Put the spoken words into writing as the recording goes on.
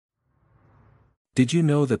Did you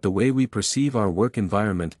know that the way we perceive our work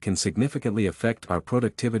environment can significantly affect our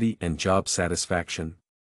productivity and job satisfaction?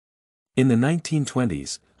 In the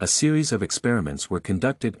 1920s, a series of experiments were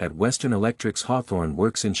conducted at Western Electric's Hawthorne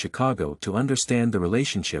works in Chicago to understand the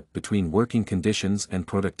relationship between working conditions and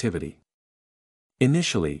productivity.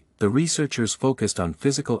 Initially, the researchers focused on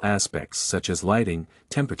physical aspects such as lighting,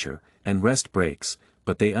 temperature, and rest breaks,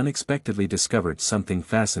 but they unexpectedly discovered something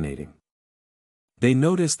fascinating. They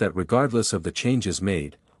noticed that regardless of the changes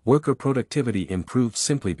made, worker productivity improved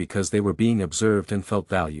simply because they were being observed and felt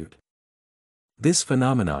valued. This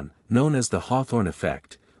phenomenon, known as the Hawthorne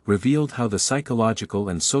effect, revealed how the psychological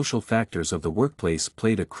and social factors of the workplace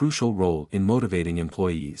played a crucial role in motivating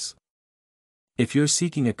employees. If you're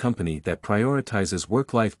seeking a company that prioritizes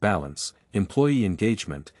work-life balance, employee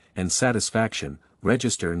engagement, and satisfaction,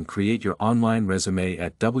 register and create your online resume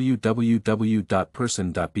at www.person.bio.